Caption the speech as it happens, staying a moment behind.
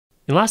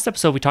In the last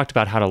episode, we talked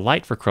about how to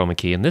light for Chroma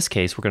key. In this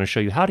case, we're going to show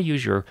you how to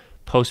use your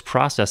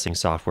post-processing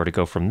software to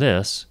go from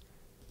this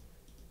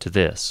to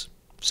this.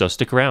 So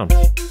stick around.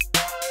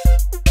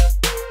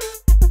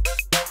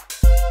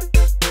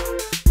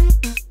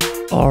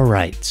 All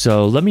right,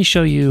 so let me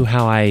show you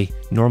how I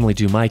normally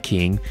do my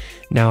keying.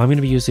 Now I'm going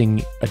to be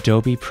using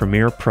Adobe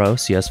Premiere Pro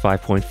CS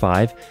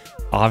 5.5.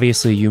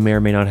 Obviously, you may or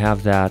may not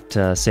have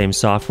that same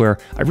software.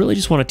 I really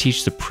just want to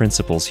teach the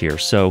principles here,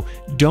 so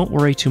don't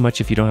worry too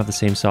much if you don't have the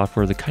same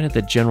software.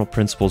 The general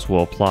principles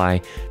will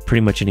apply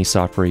pretty much any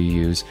software you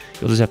use.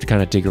 You'll just have to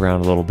kind of dig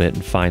around a little bit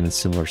and find the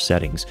similar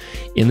settings.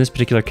 In this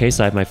particular case,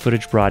 I have my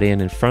footage brought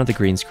in front of the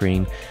green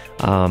screen.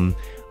 I'm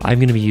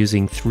going to be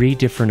using 3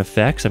 different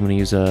effects. I'm going to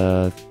use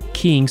a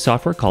keying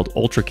software called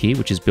Ultra Key,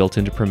 which is built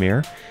into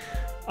Premiere.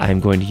 I'm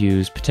going to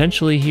use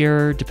potentially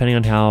here, depending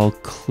on how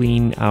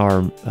clean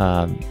our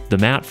the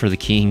mat for the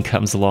keying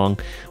comes along,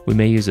 we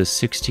may use a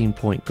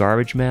 16-point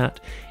garbage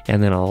mat,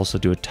 and then I'll also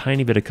do a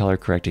tiny bit of color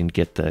correcting to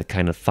get the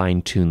kind of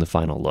fine-tune the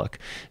final look.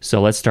 So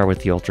let's start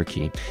with the Ultra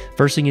Key.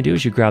 First thing you do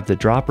is you grab the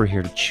dropper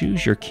here to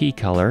choose your key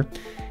color,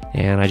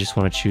 and I just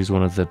want to choose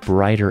one of the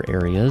brighter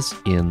areas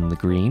in the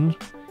green.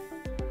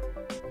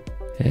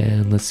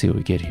 And let's see what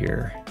we get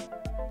here.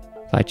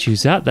 If I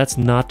choose that, that's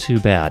not too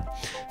bad.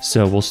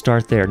 So we'll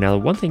start there. Now, the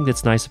one thing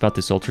that's nice about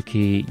this Ultra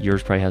Key,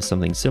 yours probably has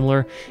something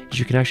similar, is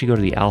you can actually go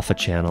to the Alpha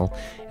channel,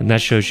 and that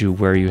shows you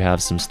where you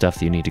have some stuff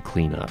that you need to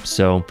clean up.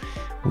 So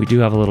we do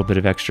have a little bit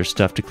of extra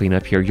stuff to clean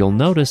up here. You'll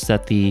notice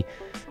that the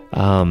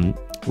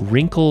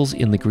wrinkles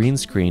in the green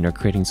screen are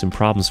creating some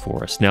problems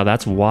for us. Now,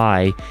 that's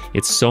why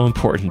it's so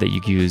important that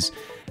you use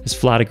as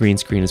flat a green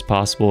screen as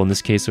possible. In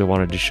this case, I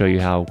wanted to show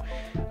you how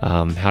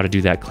to do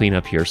that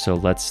cleanup here. So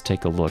let's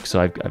take a look.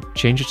 So I've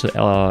changed it to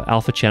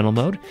alpha channel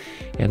mode,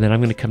 and then I'm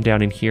going to come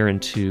down in here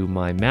into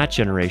my matte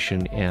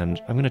generation, and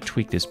I'm going to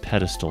tweak this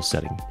pedestal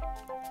setting.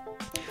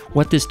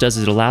 What this does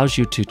is it allows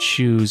you to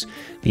choose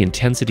the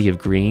intensity of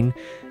green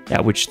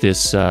at which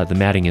this the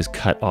matting is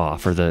cut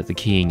off, or the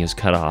keying is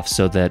cut off,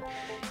 so that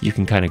you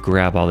can kind of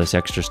grab all this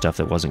extra stuff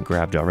that wasn't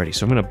grabbed already.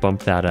 So I'm going to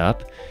bump that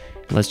up.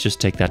 Let's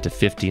just take that to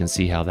 50 and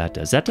see how that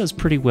does. That does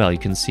pretty well. You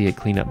can see it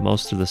clean up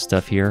most of the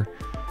stuff here.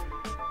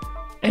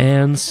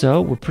 And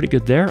so we're pretty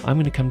good there. I'm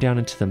going to come down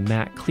into the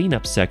matte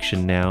cleanup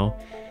section now.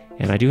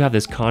 And I do have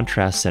this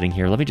contrast setting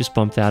here. Let me just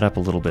bump that up a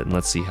little bit and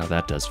let's see how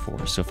that does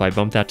for us. So if I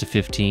bump that to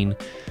 15,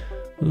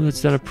 ooh,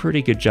 it's done a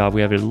pretty good job.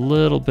 We have a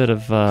little bit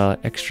of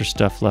extra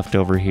stuff left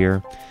over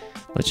here.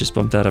 Let's just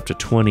bump that up to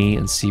 20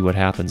 and see what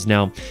happens.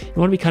 Now, you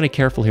want to be kind of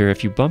careful here.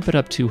 If you bump it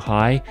up too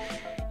high,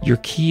 your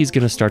key is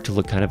going to start to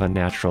look kind of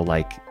unnatural,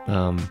 like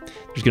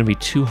there's going to be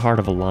too hard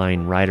of a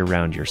line right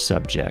around your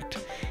subject,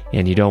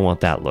 and you don't want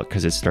that look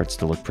because it starts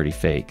to look pretty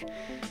fake.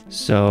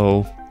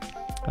 So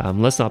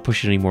let's not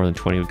push it any more than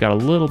 20. We've got a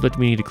little bit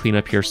we need to clean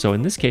up here. So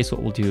in this case,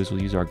 what we'll do is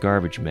we'll use our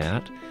garbage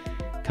mat.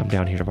 Come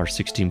down here to our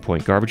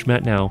 16-point garbage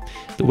mat. Now,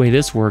 the way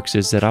this works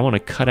is that I want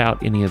to cut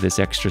out any of this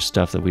extra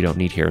stuff that we don't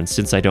need here, and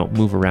since I don't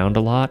move around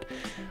a lot,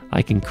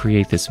 I can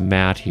create this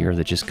mat here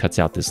that just cuts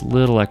out this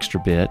little extra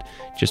bit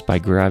just by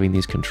grabbing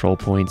these control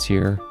points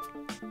here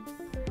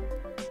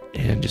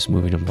and just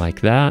moving them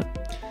like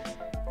that.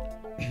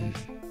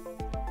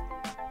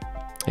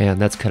 And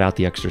that's cut out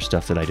the extra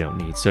stuff that I don't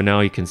need. So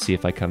now you can see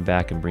if I come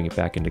back and bring it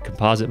back into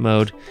composite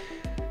mode,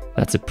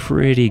 that's a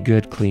pretty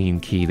good clean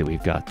key that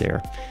we've got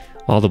there.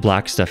 All the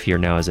black stuff here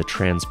now is a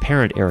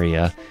transparent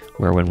area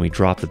where when we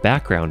drop the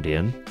background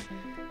in,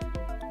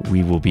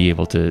 we will be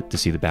able to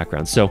see the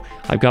background. So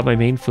I've got my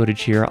main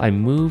footage here. I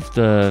moved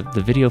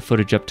the video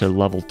footage up to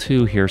level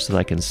 2 here so that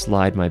I can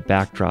slide my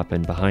backdrop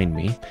in behind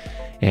me.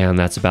 And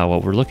that's about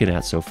what we're looking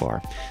at so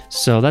far.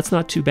 So that's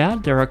not too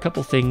bad. There are a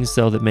couple things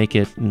though that make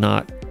it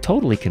not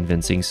totally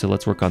convincing, so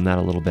let's work on that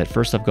a little bit.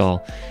 First I've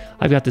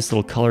got this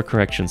little color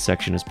correction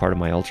section as part of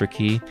my Ultra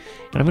Key,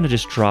 and I'm going to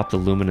just drop the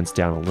luminance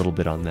down a little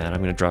bit on that.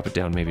 I'm going to drop it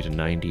down maybe to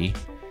 90.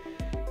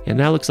 And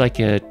that looks like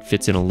it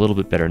fits in a little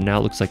bit better. Now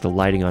it looks like the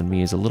lighting on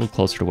me is a little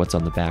closer to what's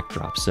on the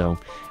backdrop. So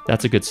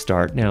that's a good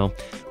start. Now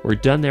we're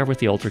done there with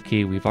the Ultra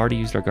Key. We've already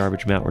used our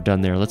garbage mat. We're done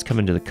there. Let's come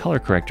into the color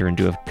corrector and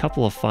do a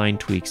couple of fine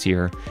tweaks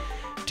here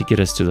to get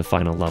us to the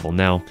final level.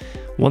 Now,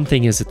 one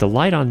thing is that the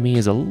light on me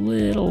is a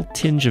little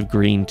tinge of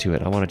green to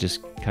it. I want to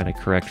just kind of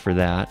correct for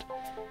that.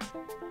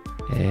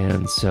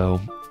 And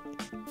so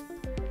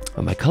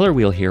on my color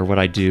wheel here, what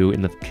I do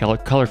in the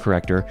color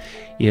corrector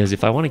is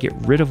if I want to get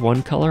rid of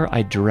one color,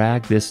 I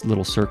drag this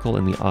little circle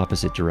in the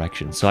opposite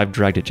direction. So I've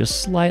dragged it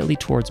just slightly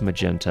towards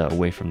magenta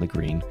away from the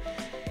green.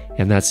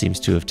 And that seems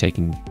to have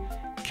taken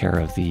care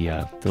of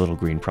the little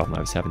green problem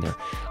I was having there.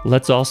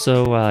 Let's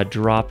also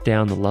drop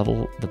down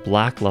the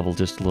black level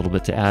just a little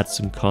bit to add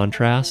some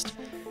contrast.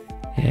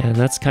 And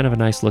that's kind of a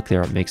nice look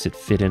there. It makes it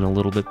fit in a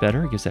little bit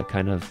better. It gives that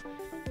kind of,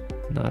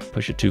 not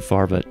push it too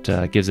far,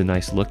 but gives a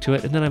nice look to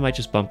it. And then I might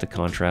just bump the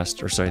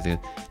contrast, or sorry, the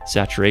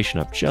saturation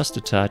up just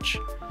a touch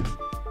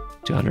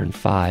to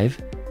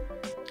 105.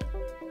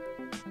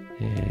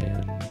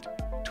 And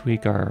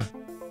tweak our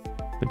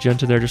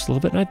magenta there just a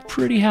little bit, and I'm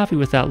pretty happy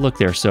with that look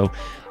there. So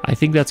I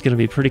think that's going to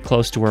be pretty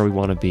close to where we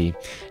want to be.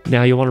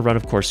 Now you want to run,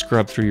 of course,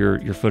 scrub through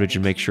your footage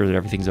and make sure that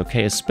everything's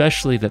okay,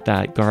 especially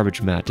that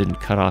garbage mat didn't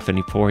cut off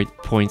any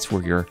points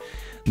where you're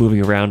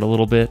moving around a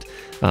little bit.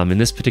 In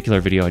this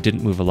particular video, I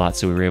didn't move a lot,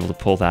 so we were able to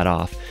pull that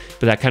off.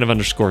 But that kind of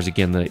underscores,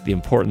 again, the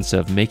importance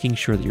of making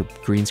sure that your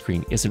green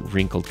screen isn't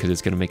wrinkled, because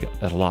it's going to make it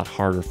a lot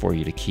harder for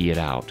you to key it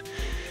out.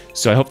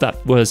 So I hope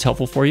that was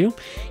helpful for you.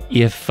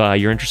 If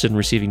you're interested in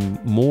receiving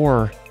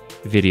more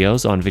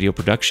videos on video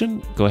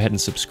production, go ahead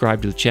and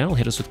subscribe to the channel.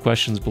 Hit us with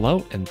questions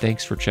below, and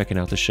thanks for checking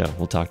out the show.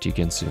 We'll talk to you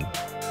again soon.